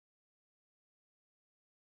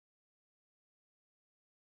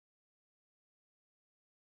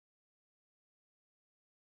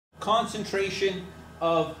concentration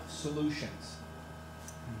of solutions.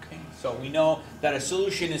 Okay, so we know that a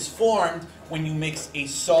solution is formed when you mix a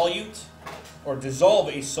solute or dissolve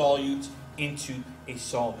a solute into a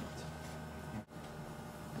solvent.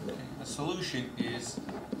 Okay, a solution is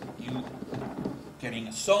you getting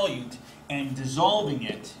a solute and dissolving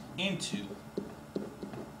it into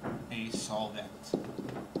a solvent.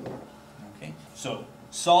 Okay, so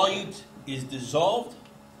solute is dissolved,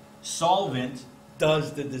 solvent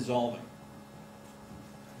does the dissolving.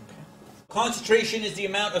 Okay. Concentration is the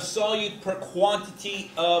amount of solute per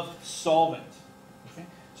quantity of solvent. Okay.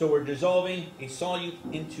 So we're dissolving a solute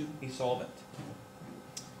into a solvent.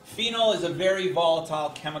 Phenol is a very volatile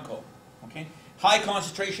chemical. Okay. High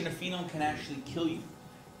concentration of phenol can actually kill you.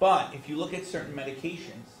 But if you look at certain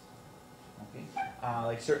medications, okay,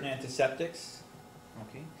 like certain antiseptics,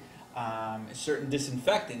 okay, certain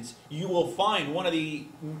disinfectants, you will find one of the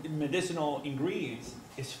medicinal ingredients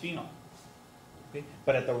is phenol. Okay?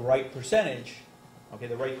 But at the right percentage, okay,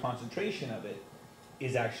 the right concentration of it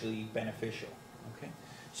is actually beneficial. Okay?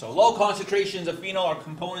 So low concentrations of phenol are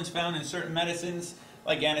components found in certain medicines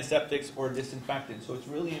like antiseptics or disinfectants. So it's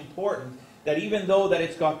really important that even though that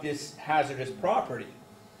it's got this hazardous property,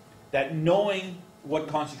 that knowing what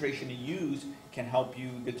concentration to use can help you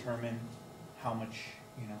determine how much,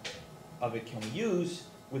 of it can we use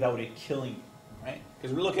without it killing you, right?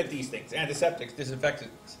 Because we look at these things, antiseptics,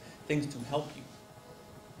 disinfectants, things to help you.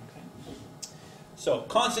 Okay? So,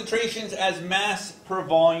 concentrations as mass per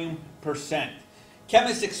volume percent.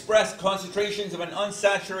 Chemists express concentrations of an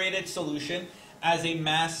unsaturated solution as a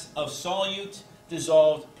mass of solute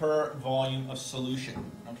dissolved per volume of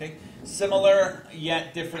solution. Okay? Similar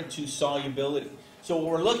yet different to solubility. So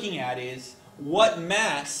what we're looking at is what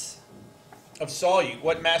mass of solute,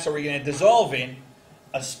 what mass are we going to dissolve in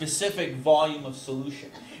a specific volume of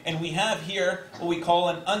solution. And we have here what we call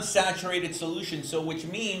an unsaturated solution, so which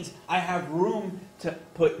means I have room to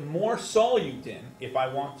put more solute in if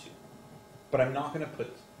I want to. But I'm not going to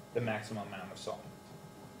put the maximum amount of solute.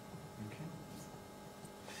 Okay.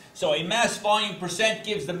 So a mass volume percent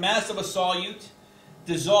gives the mass of a solute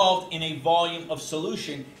dissolved in a volume of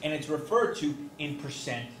solution, and it's referred to in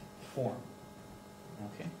percent form.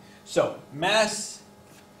 Okay. So mass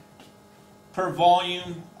per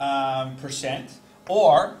volume percent,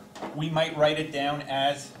 or we might write it down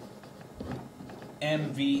as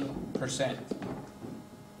MV percent.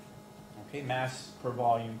 Okay, mass per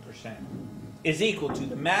volume percent is equal to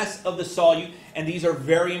the mass of the solute, and these are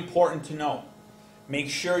very important to know. Make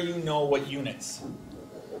sure you know what units.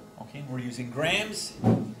 Okay, we're using grams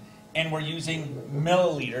and we're using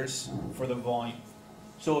milliliters for the volume.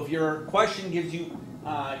 So if your question gives you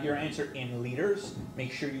your answer in liters,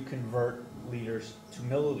 make sure you convert liters to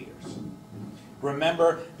milliliters.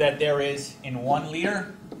 Remember that there is, in 1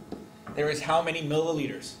 liter, there is how many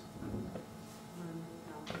milliliters?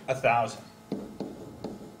 1,000.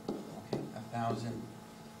 Okay, 1,000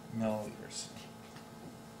 milliliters.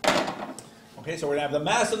 Okay, so we're going to have the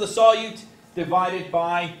mass of the solute divided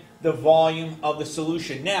by the volume of the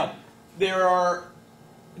solution. Now,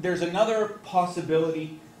 there's another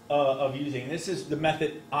possibility of using. This is the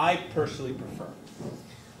method I personally prefer.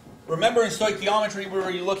 Remember in stoichiometry we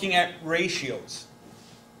were looking at ratios.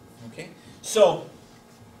 Okay? So,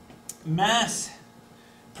 mass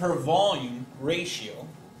per volume ratio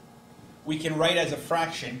we can write as a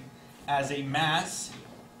fraction as a mass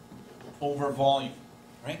over volume.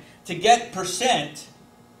 Right? To get percent,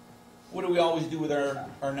 what do we always do with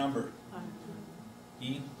our number?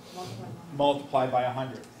 E? Multiply by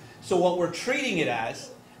 100. So what we're treating it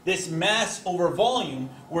as, this mass over volume,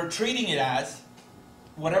 we're treating it as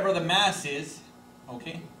whatever the mass is,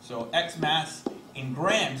 okay? So X mass in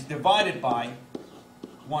grams divided by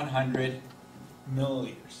 100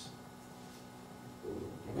 milliliters.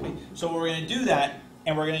 Okay? So we're going to do that,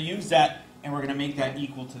 and we're going to use that, and we're going to make that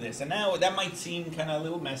equal to this. And now that might seem kind of a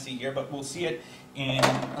little messy here, but we'll see it in,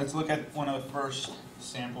 let's look at one of the first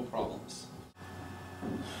sample problems.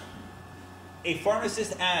 A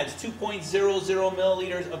pharmacist adds 2.00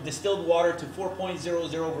 milliliters of distilled water to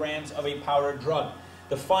 4.00 grams of a powdered drug.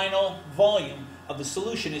 The final volume of the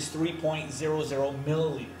solution is 3.00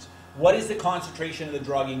 milliliters. What is the concentration of the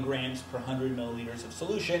drug in grams per 100 milliliters of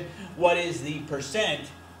solution? What is the percent,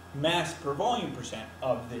 mass per volume percent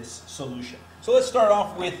of this solution? So let's start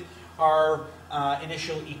off with our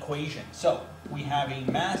initial equation. So we have a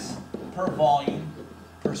mass per volume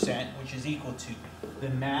percent, which is equal to the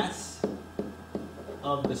mass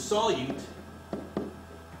of the solute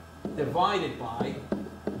divided by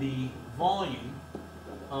the volume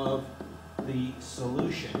of the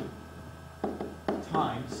solution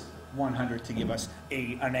times 100 to give us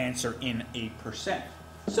an answer in a percent.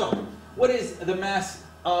 So, what is the mass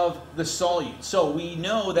of the solute? So, we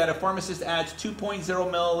know that a pharmacist adds 2.0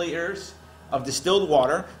 milliliters of distilled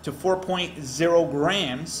water to 4.0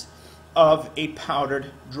 grams of a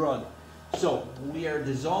powdered drug. So, we are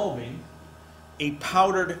dissolving a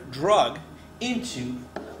powdered drug into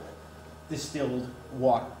distilled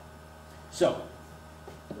water. So,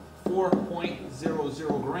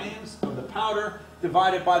 4.00 grams of the powder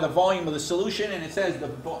divided by the volume of the solution, and it says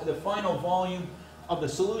the final volume of the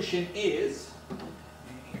solution is,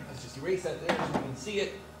 here, let's just erase that there so you can see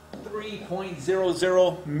it,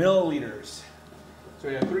 3.00 milliliters. So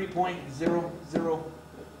we have 3.00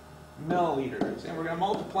 milliliters, and we're going to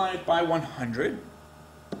multiply it by 100,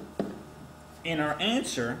 and our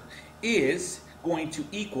answer is going to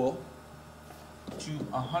equal to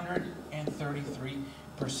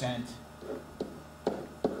 133%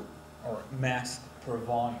 or mass per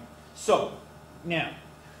volume. So, now,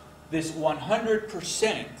 this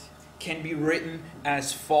 100% can be written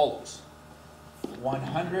as follows.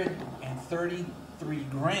 133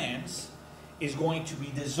 grams is going to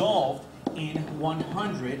be dissolved in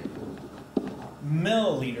 100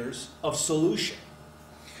 milliliters of solution.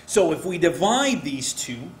 So if we divide these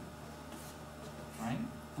two, right?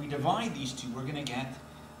 If we divide these two, we're going to get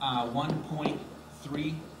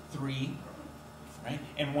 1.33, right?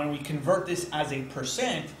 And when we convert this as a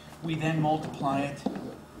percent, we then multiply it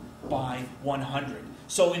by 100.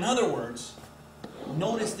 So in other words,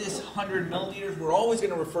 notice this 100 milliliters, we're always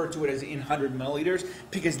going to refer to it as in 100 milliliters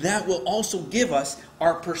because that will also give us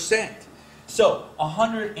our percent. So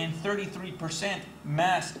 133%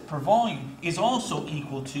 mass per volume is also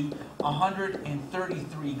equal to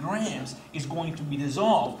 133 grams is going to be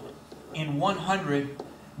dissolved in 100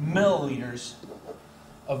 milliliters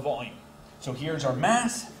of volume. So here's our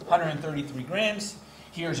mass, 133 grams.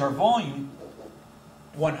 Here's our volume,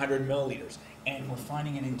 100 milliliters. And we're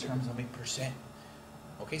finding it in terms of a percent.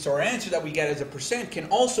 Okay, so our answer that we get as a percent can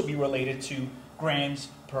also be related to grams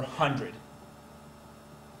per 100.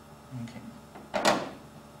 Okay.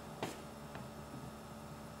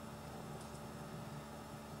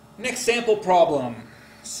 Next sample problem.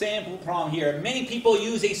 Sample problem here. Many people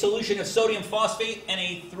use a solution of sodium phosphate and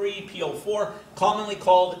Na3PO4, commonly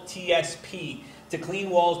called TSP, to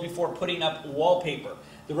clean walls before putting up wallpaper.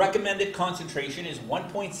 The recommended concentration is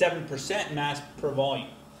 1.7% mass per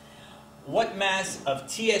volume. What mass of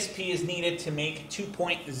TSP is needed to make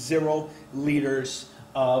 2.0 liters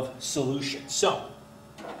of solution? So,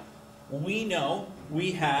 we know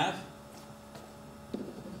we have,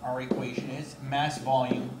 our equation is mass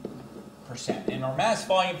volume percent. And our mass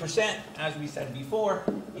volume percent, as we said before,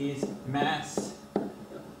 is mass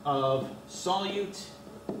of solute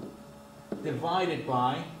divided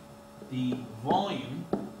by the volume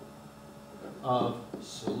of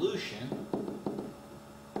solution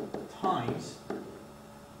times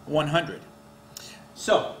 100.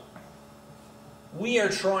 So, we are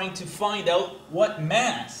trying to find out what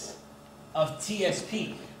mass of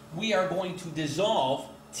TSP. We are going to dissolve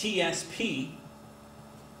TSP,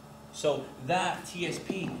 so that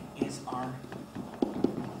TSP is our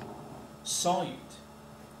solute.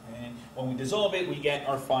 And when we dissolve it, we get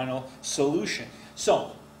our final solution.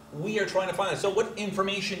 So, we are trying to find that. So what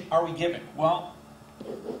information are we given? Well,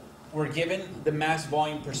 we're given the mass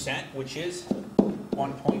volume percent, which is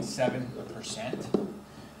 1.7%.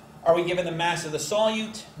 Are we given the mass of the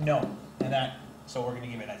solute? No. So we're going to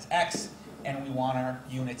give it as X, and we want our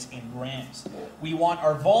units in grams. We want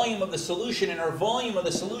our volume of the solution, and our volume of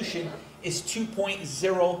the solution is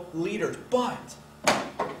 2.0 liters. But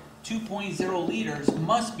 2.0 liters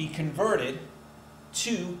must be converted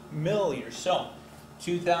to milliliters. So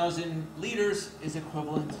 2,000 liters is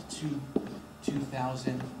equivalent to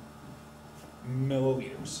 2,000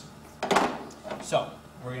 milliliters. So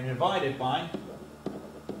we're going to divide it by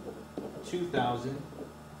 2,000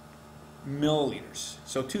 milliliters.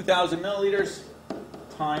 So 2,000 milliliters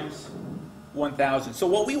times 1,000. So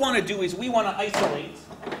what we want to do is we want to isolate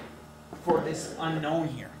for this unknown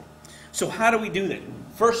here. So how do we do that?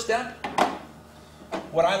 First step,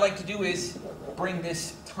 what I like to do is bring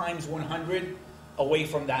this times 100 away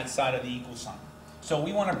from that side of the equal sign. So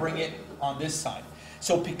we want to bring it on this side.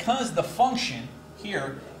 So because the function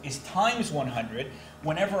here is times 100,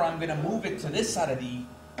 whenever I'm going to move it to this side of the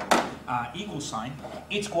equal sign,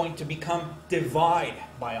 it's going to become divide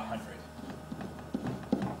by 100.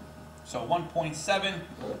 So 1.7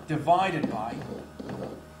 divided by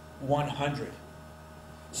 100.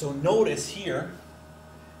 So notice here,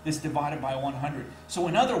 this divided by 100. So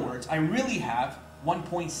in other words, I really have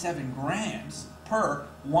 1.7 grams per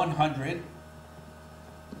 100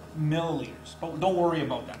 milliliters. But don't worry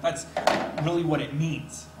about that. That's really what it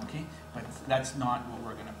means, okay? But that's not what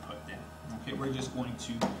we're going to put there. Okay, we're just going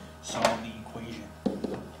to solve the equation.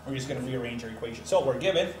 We're just going to rearrange our equation. So we're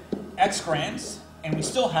given X grams, and we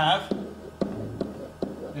still have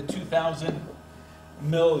the 2,000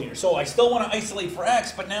 milliliters. So I still want to isolate for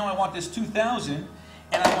X, but now I want this 2,000,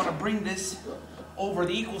 and I want to bring this over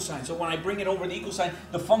the equal sign. So when I bring it over the equal sign,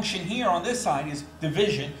 the function here on this side is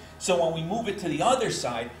division. So when we move it to the other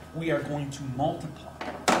side, we are going to multiply.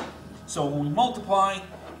 So when we multiply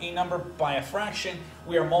a number by a fraction,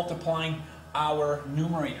 we are multiplying our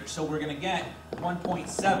numerator. So we're going to get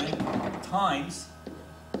 1.7 times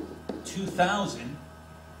 2,000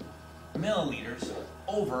 milliliters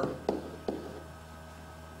over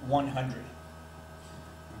 100.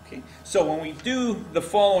 Okay, so when we do the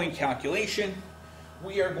following calculation,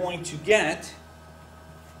 we are going to get,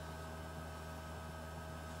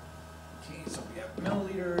 okay, so we have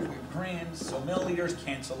milliliters, we have grams, so milliliters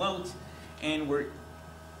cancel out, and we're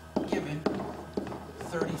given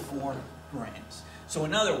 34 grams. So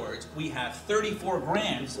in other words, we have 34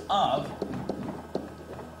 grams of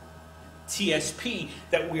TSP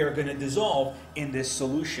that we are going to dissolve in this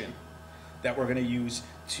solution that we're going to use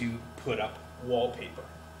to put up wallpaper.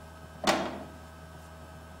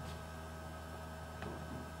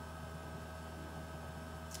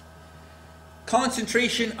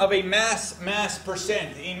 Concentration of a mass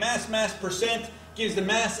percent. A mass percent gives the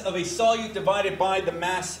mass of a solute divided by the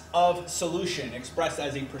mass of solution, expressed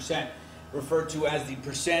as a percent, referred to as the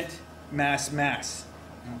percent mass.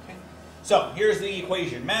 Okay. So here's the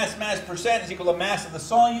equation. Mass percent is equal to mass of the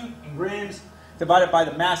solute in grams divided by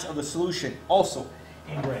the mass of the solution, also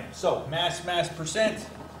in grams. So mass percent,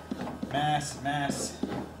 mass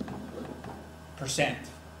percent.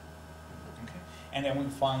 Okay. And then we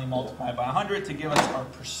finally multiply by 100 to give us our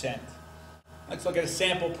percent. Let's look at a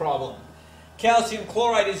sample problem. Calcium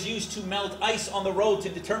chloride is used to melt ice on the road. To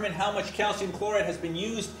determine how much calcium chloride has been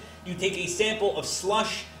used, you take a sample of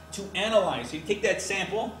slush to analyze. So you take that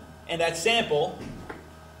sample, and that sample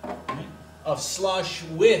of slush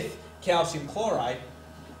with calcium chloride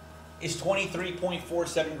is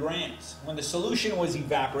 23.47 grams. When the solution was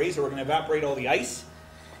evaporated, so we're going to evaporate all the ice,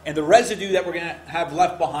 and the residue that we're going to have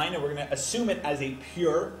left behind, and we're going to assume it as a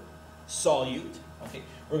pure solute. Okay,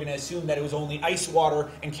 we're going to assume that it was only ice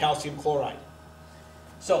water and calcium chloride.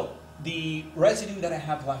 So the residue that I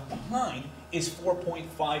have left behind is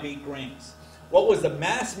 4.58 grams. What was the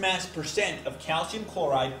mass percent of calcium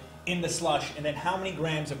chloride in the slush, and then how many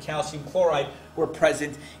grams of calcium chloride were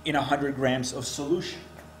present in 100 grams of solution?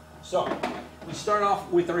 So we start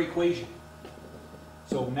off with our equation.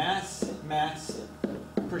 So mass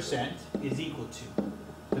percent is equal to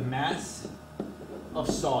the mass of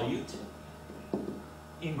solute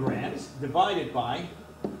in grams divided by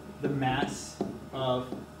the mass of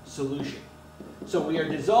solution. So we are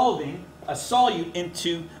dissolving a solute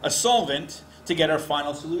into a solvent to get our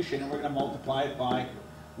final solution, and we're going to multiply it by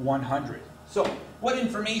 100. So what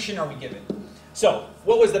information are we given? So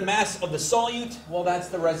what was the mass of the solute? Well, that's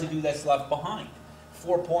the residue that's left behind,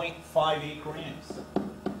 4.58 grams.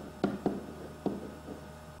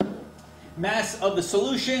 Mass of the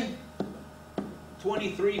solution,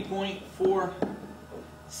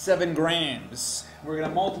 23.47 grams. We're going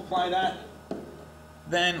to multiply that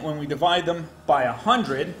then when we divide them by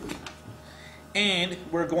 100, and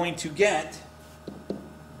we're going to get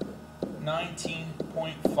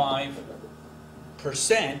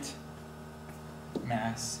 19.5%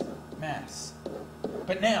 mass.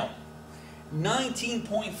 But now,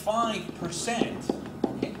 19.5%,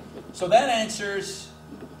 okay, so that answers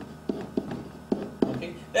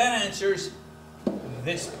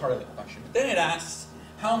this part of the question. But then it asks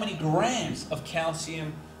how many grams of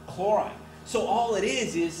calcium chloride. So all it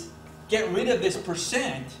is get rid of this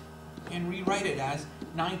percent and rewrite it as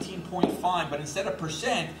 19.5. But instead of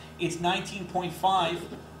percent, it's 19.5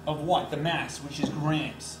 of what? The mass, which is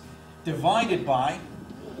grams, divided by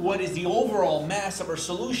what is the overall mass of our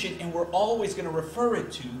solution, and we're always going to refer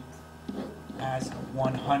it to as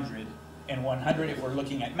 100. And 100, if we're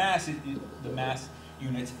looking at mass, the mass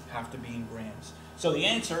units have to be in grams. So the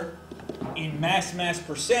answer in mass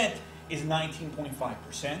percent is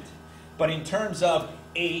 19.5%. But in terms of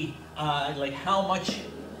like how much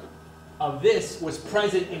of this was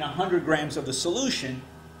present in 100 grams of the solution,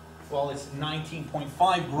 well, it's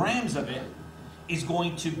 19.5 grams of it is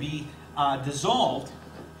going to be dissolved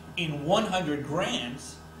in 100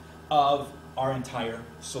 grams of our entire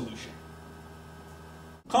solution.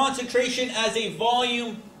 Concentration as a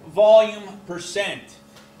volume percent.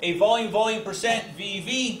 A volume percent,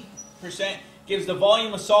 VV percent, gives the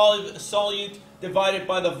volume of solute divided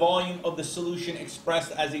by the volume of the solution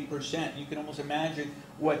expressed as a percent. You can almost imagine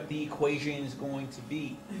what the equation is going to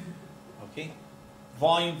be. Okay?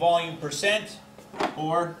 Volume, percent,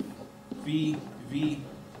 or VV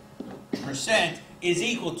percent is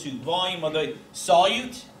equal to volume of the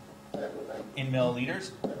solute in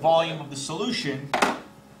milliliters, volume of the solution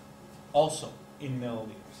also in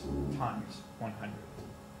milliliters, times 100.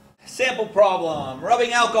 Sample problem.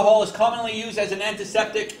 Rubbing alcohol is commonly used as an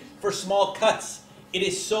antiseptic for small cuts. It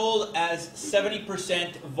is sold as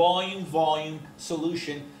 70% volume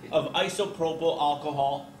solution of isopropyl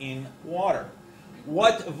alcohol in water.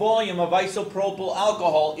 What volume of isopropyl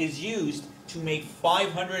alcohol is used to make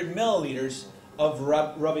 500 milliliters of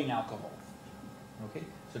rubbing alcohol? Okay,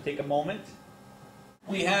 so take a moment.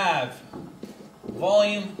 We have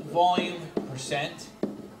volume percent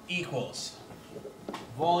equals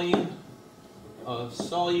volume of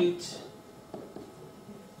solute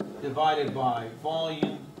divided by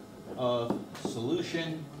volume of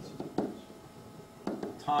solution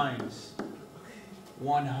times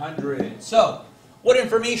 100. So, what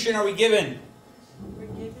information are we given? We're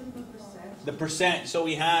given the percent. The percent. So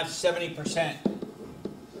we have 70%.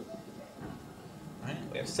 Right?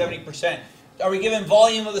 We have 70%. Are we given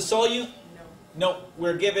volume of the solute? No. No,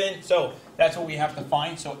 we're given, so that's what we have to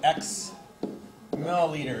find. So X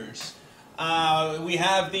milliliters. We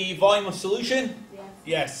have the volume of solution?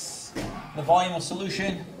 Yes. Yes. The volume of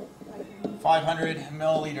solution, 500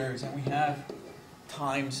 milliliters. And we have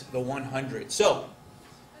times the 100. So,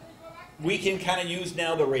 we can kind of use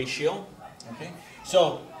now the ratio. Okay.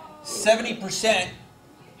 So, 70%,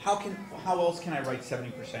 how else can I write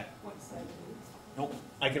 70%? 0.7. Nope.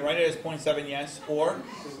 I can write it as 0.7, yes, or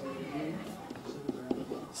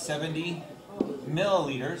 70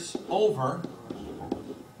 milliliters over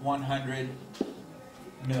 100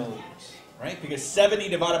 milliliters, right? Because 70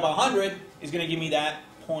 divided by 100 is going to give me that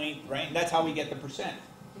point, right? And that's how we get the percent.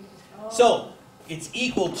 So, it's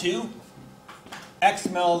equal to X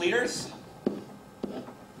milliliters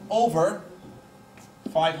over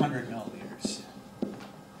 500 milliliters.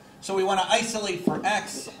 So we want to isolate for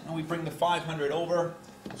X, and we bring the 500 over.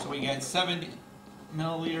 So we get 70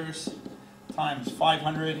 milliliters times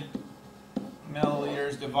 500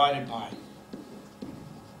 milliliters divided by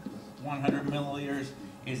 100 milliliters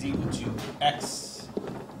is equal to X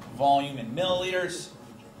volume in milliliters.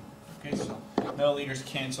 Okay, so milliliters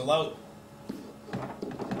cancel out.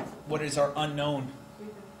 What is our unknown?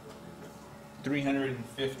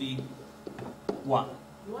 350 what?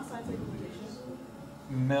 You want scientific notation?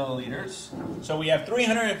 Milliliters. So we have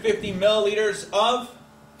 350 milliliters of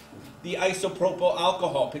the isopropyl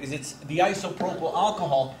alcohol, because it's the isopropyl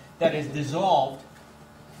alcohol that is dissolved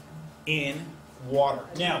in water.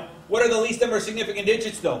 Now, what are the least number of significant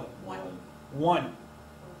digits though? 1. 1.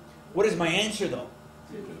 What is my answer though?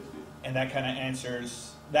 And that kind of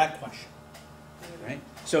answers that question. Right?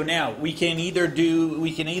 So now we can either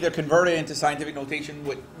convert it into scientific notation,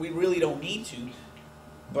 what we really don't need to,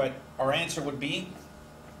 but our answer would be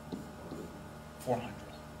 400.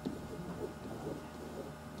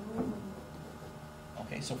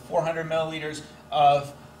 Okay, so 400 milliliters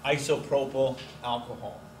of isopropyl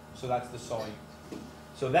alcohol. So that's the solute.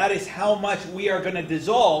 So that is how much we are going to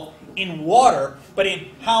dissolve in water. But in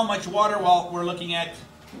how much water? Well, we're looking at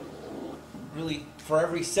really for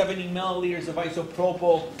every 70 milliliters of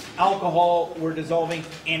isopropyl alcohol we're dissolving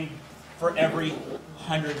in for every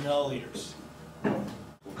 100 milliliters.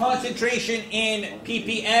 Concentration in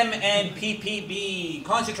ppm and ppb.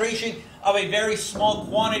 Concentration of a very small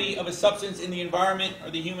quantity of a substance in the environment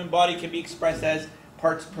or the human body can be expressed as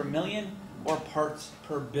parts per million or parts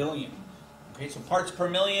per billion. Okay, so parts per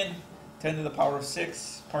million, 10 to the power of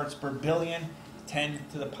 6. Parts per billion, 10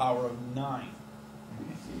 to the power of 9.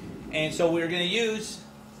 Okay. And so we're going to use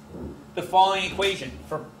the following equation.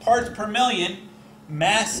 For parts per million,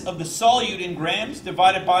 mass of the solute in grams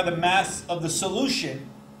divided by the mass of the solution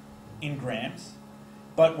in grams.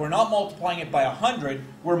 But we're not multiplying it by 100,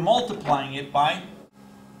 we're multiplying it by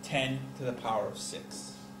 10 to the power of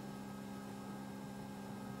 6.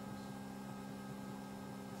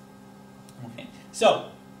 Okay. So,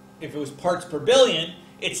 if it was parts per billion,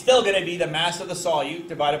 it's still going to be the mass of the solute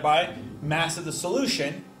divided by mass of the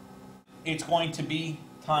solution. It's going to be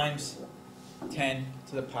times 10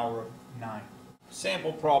 to the power of 9.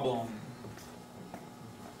 Sample problem.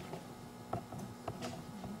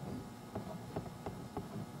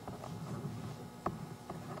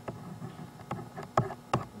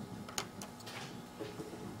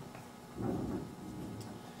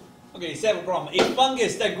 Okay, sample problem. A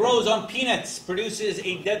fungus that grows on peanuts produces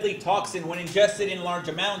a deadly toxin when ingested in large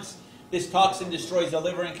amounts. This toxin destroys the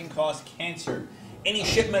liver and can cause cancer. Any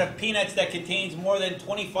shipment of peanuts that contains more than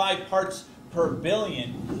 25 parts per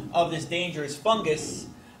billion of this dangerous fungus,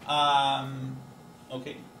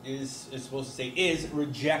 is supposed to say is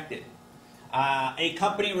rejected. A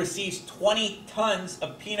company receives 20 tons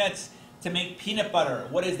of peanuts to make peanut butter.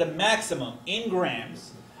 What is the maximum in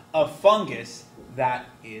grams of fungus that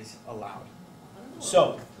is allowed?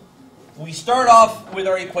 So, we start off with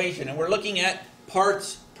our equation, and we're looking at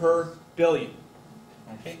parts per billion.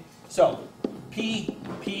 Okay? So,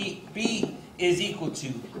 Ppb is equal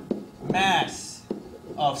to mass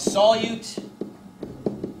of solute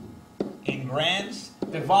in grams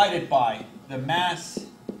divided by the mass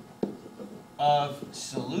of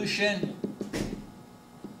solution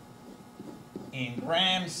in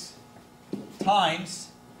grams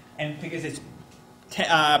times, and because it's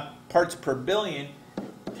parts per billion,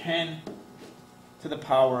 10 to the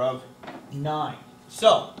power of 9.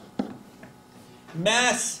 So,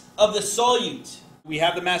 mass of the solute. We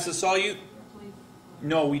have the mass of solute?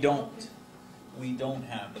 No, we don't. We don't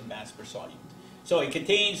have the mass per solute. So it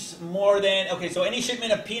contains more than, so any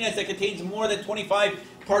shipment of peanuts that contains more than 25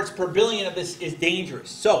 parts per billion of this is dangerous.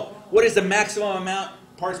 So, what is the maximum amount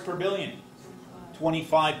parts per billion?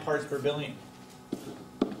 25 parts per billion.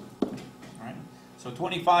 Alright? So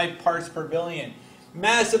 25 parts per billion.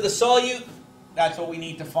 Mass of the solute, that's what we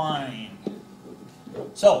need to find.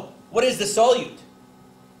 So, what is the solute?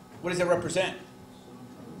 What does it represent?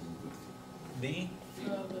 The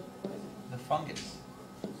fungus.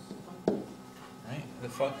 Right?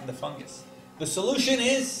 The fungus. The solution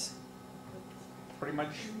is pretty much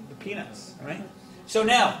the peanuts. Right? So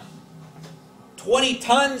now, 20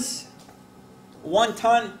 tons, 1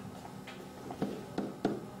 ton,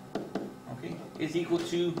 is equal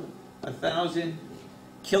to 1,000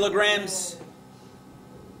 kilograms.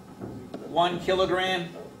 1 kilogram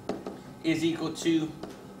is equal to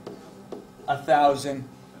 1,000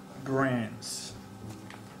 grams.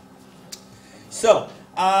 So,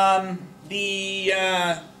 the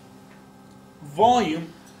volume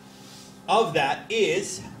of that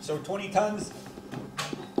is, so 20 tons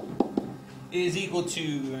is equal to,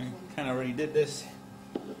 I kind of already did this,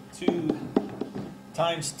 2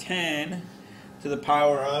 times 10 to the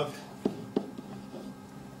power of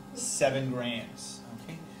 7 grams.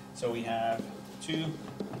 Okay, so we have 2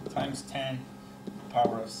 times 10 to the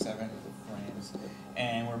power of 7 grams,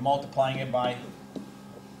 and we're multiplying it by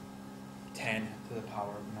 10 to the power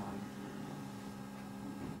of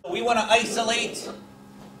 9. We want to isolate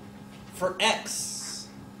for x.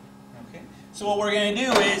 Okay, so what we're going to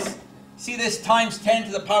do is, see this times 10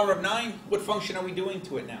 to the power of 9? What function are we doing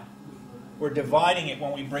to it now? We're dividing it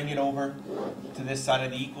when we bring it over to this side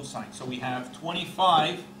of the equal sign. So we have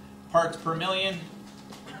 25 parts per million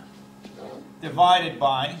divided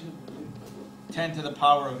by 10 to the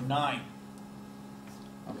power of 9,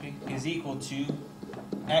 okay, is equal to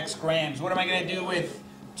x grams. What am I going to do with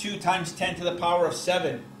 2 times 10 to the power of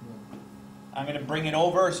 7? I'm going to bring it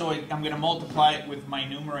over, so I'm going to multiply it with my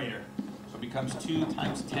numerator. So it becomes 2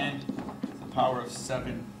 times 10 to the power of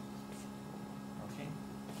 7. Okay,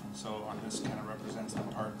 and so this kind of represents the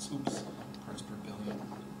parts per billion.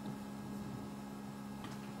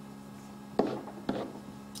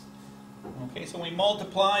 Okay, so we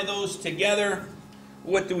multiply those together.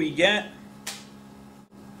 What do we get?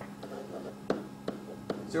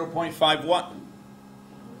 0.5 what?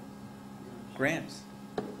 Grams.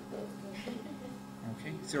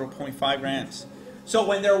 Okay, 0.5 grams. So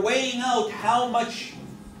when they're weighing out how much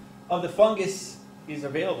of the fungus is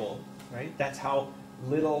available, right? That's how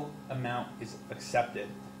little amount is accepted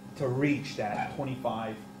to reach that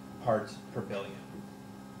 25 parts per billion.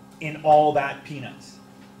 In all that peanuts,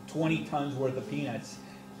 20 tons worth of peanuts,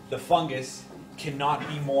 the fungus cannot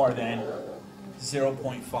be more than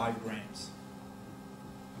 0.5 grams.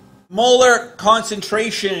 Molar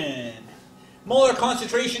concentration. Molar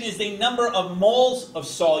concentration is the number of moles of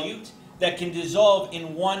solute that can dissolve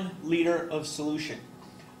in 1 liter of solution.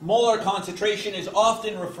 Molar concentration is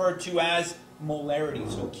often referred to as molarity.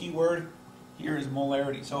 So keyword here is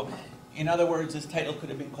molarity. So in other words, this title could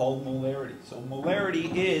have been called molarity. So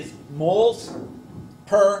molarity is moles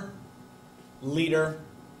per liter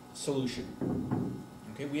solution.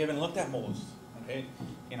 Okay, we haven't looked at moles, okay,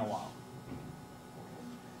 in a while.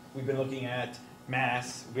 We've been looking at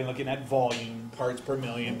mass, we've been looking at volume, parts per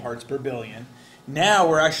million, parts per billion. Now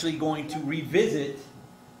we're actually going to revisit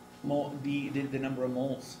the number of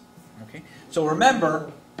moles. Okay, so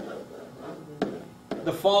remember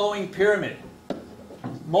the following pyramid.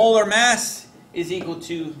 Molar mass is equal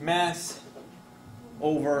to mass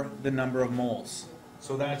over the number of moles.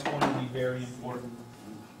 So that's going to be very important.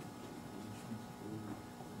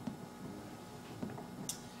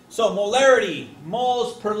 So molarity,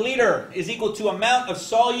 moles per liter, is equal to amount of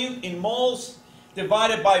solute in moles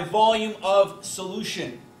divided by volume of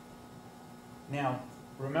solution. Now,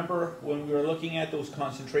 remember when we were looking at those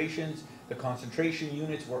concentrations, the concentration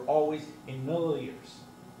units were always in milliliters.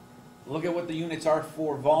 Look at what the units are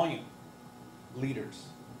for volume, liters.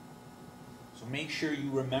 So make sure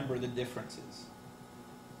you remember the differences.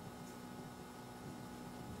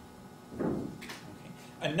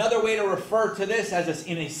 Another way to refer to this as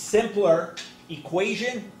in a simpler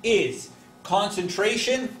equation is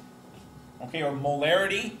concentration, okay, or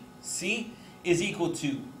molarity, C, is equal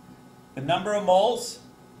to the number of moles,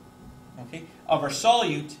 okay, of our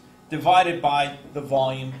solute divided by the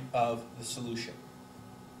volume of the solution.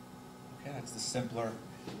 Okay, that's the simpler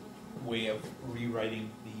way of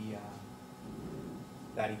rewriting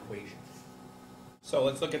that equation. So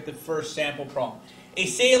let's look at the first sample problem. A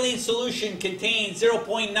saline solution contains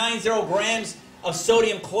 0.90 grams of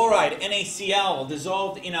sodium chloride, NaCl,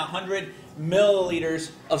 dissolved in 100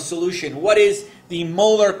 milliliters of solution. What is the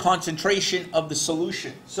molar concentration of the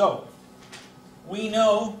solution? So, we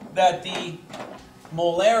know that the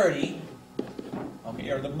molarity,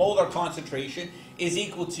 okay, or the molar concentration, is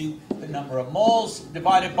equal to the number of moles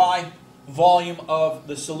divided by volume of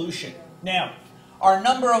the solution. Now, our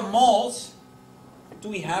number of moles, do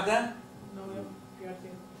we have that? No, we have periodic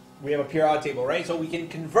table. We have a periodic table, right? So we can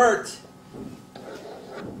convert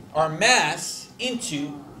our mass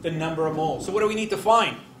into the number of moles. So what do we need to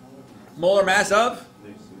find? Molar mass of?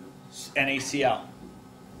 NaCl.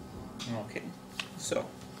 Okay, so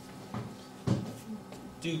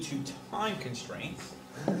due to time constraints,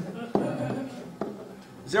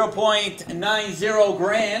 0.90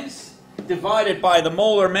 grams divided by the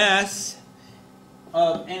molar mass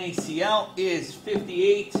of NaCl is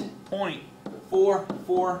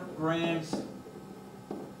 58.44 grams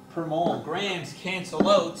per mole. Grams cancel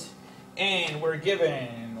out, and we're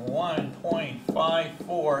given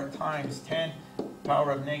 1.54 times 10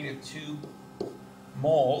 power of negative 2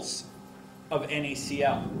 moles of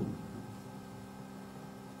NaCl.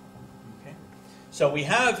 Okay, so we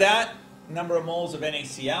have that number of moles of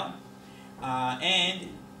NaCl, and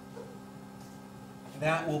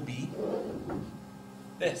that will be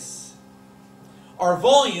this. Our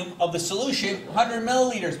volume of the solution, 100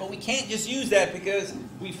 milliliters, but we can't just use that because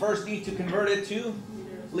we first need to convert it to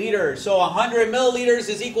liters. So 100 milliliters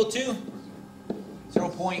is equal to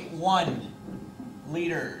 0.1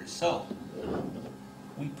 liters. So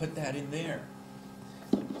we put that in there.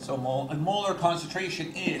 So a molar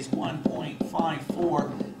concentration is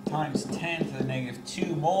 1.54 times 10 to the negative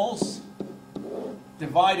 2 moles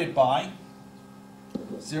divided by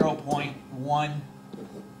 0.1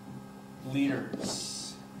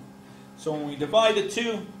 liters. So when we divide the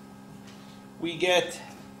two, we get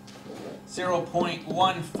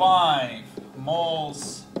 0.15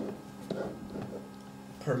 moles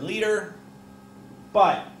per liter.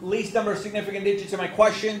 But least number of significant digits in my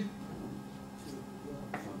question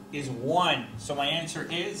is 1. So my answer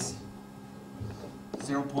is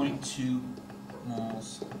 0.2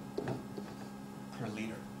 moles per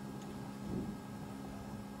liter.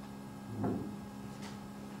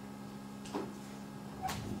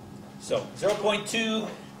 So 0.2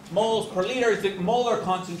 moles per liter is the molar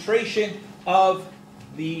concentration of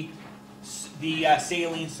the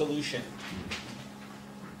saline solution.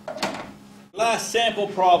 Last sample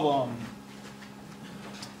problem.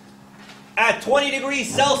 At 20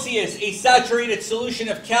 degrees Celsius, a saturated solution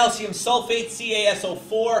of calcium sulfate,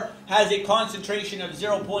 CaSO4, has a concentration of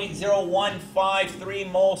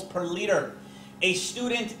 0.0153 moles per liter. A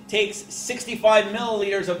student takes 65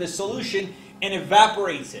 milliliters of the solution and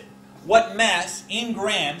evaporates it. What mass in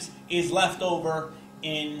grams is left over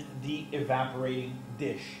in the evaporating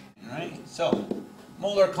dish? All right? So,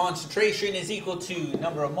 molar concentration is equal to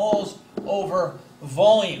number of moles over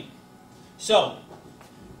volume. So,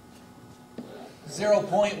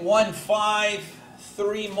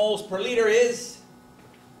 0.153 moles per liter is,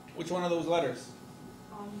 which one of those letters?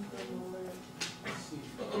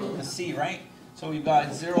 The C, right? So we've got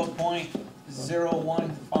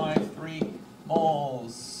 0.0153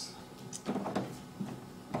 moles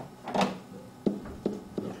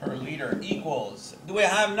per liter equals, do we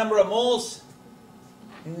have number of moles?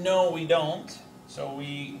 No, we don't. So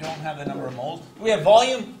we don't have the number of moles. Do we have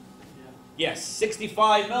volume? Yes,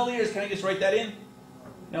 65 milliliters. Can I just write that in?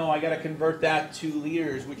 No, I got to convert that to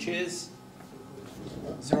liters, which is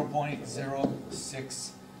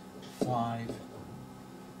 0.065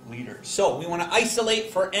 liters. So we want to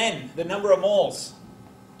isolate for N, the number of moles.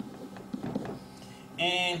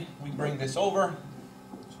 And we bring this over.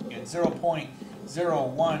 So we get 0.065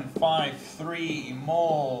 0.0153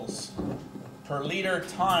 moles per liter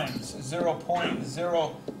times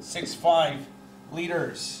 0.065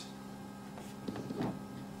 liters.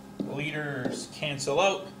 Liters cancel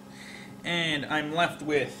out, and I'm left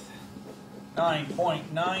with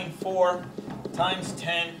 9.94 times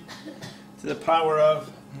 10 to the power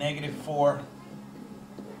of -4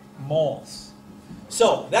 moles.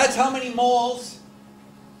 So that's how many moles,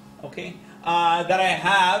 okay, that I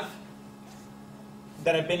have,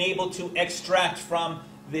 that I've been able to extract from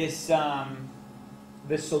this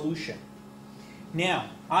this solution. Now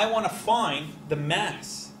I want to find the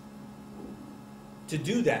mass. To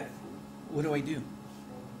do that, what do I do?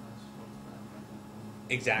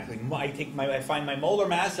 Exactly. I find my molar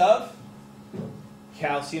mass of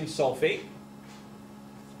calcium sulfate,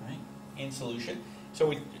 right, in solution. So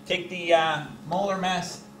we take the molar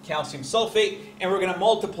mass calcium sulfate, and we're going to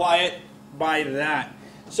multiply it by that.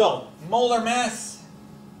 So molar mass.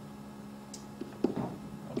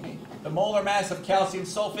 Okay, the molar mass of calcium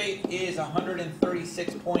sulfate is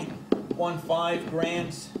 136.15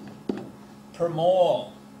 grams per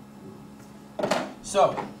mole.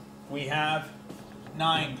 So we have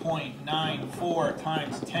 9.94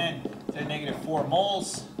 times 10 to the -4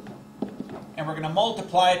 moles, and we're going to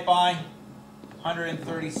multiply it by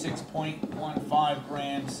 136.15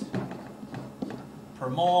 grams per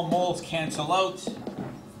mole. Moles cancel out,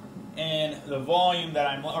 and the volume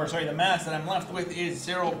that the mass that I'm left with is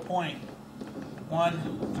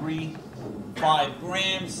 0.135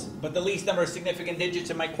 grams. But the least number of significant digits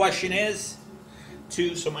in my question is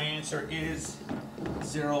 2, so my answer is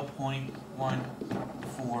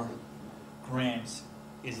 0.14 grams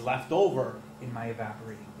is left over in my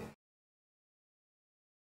evaporating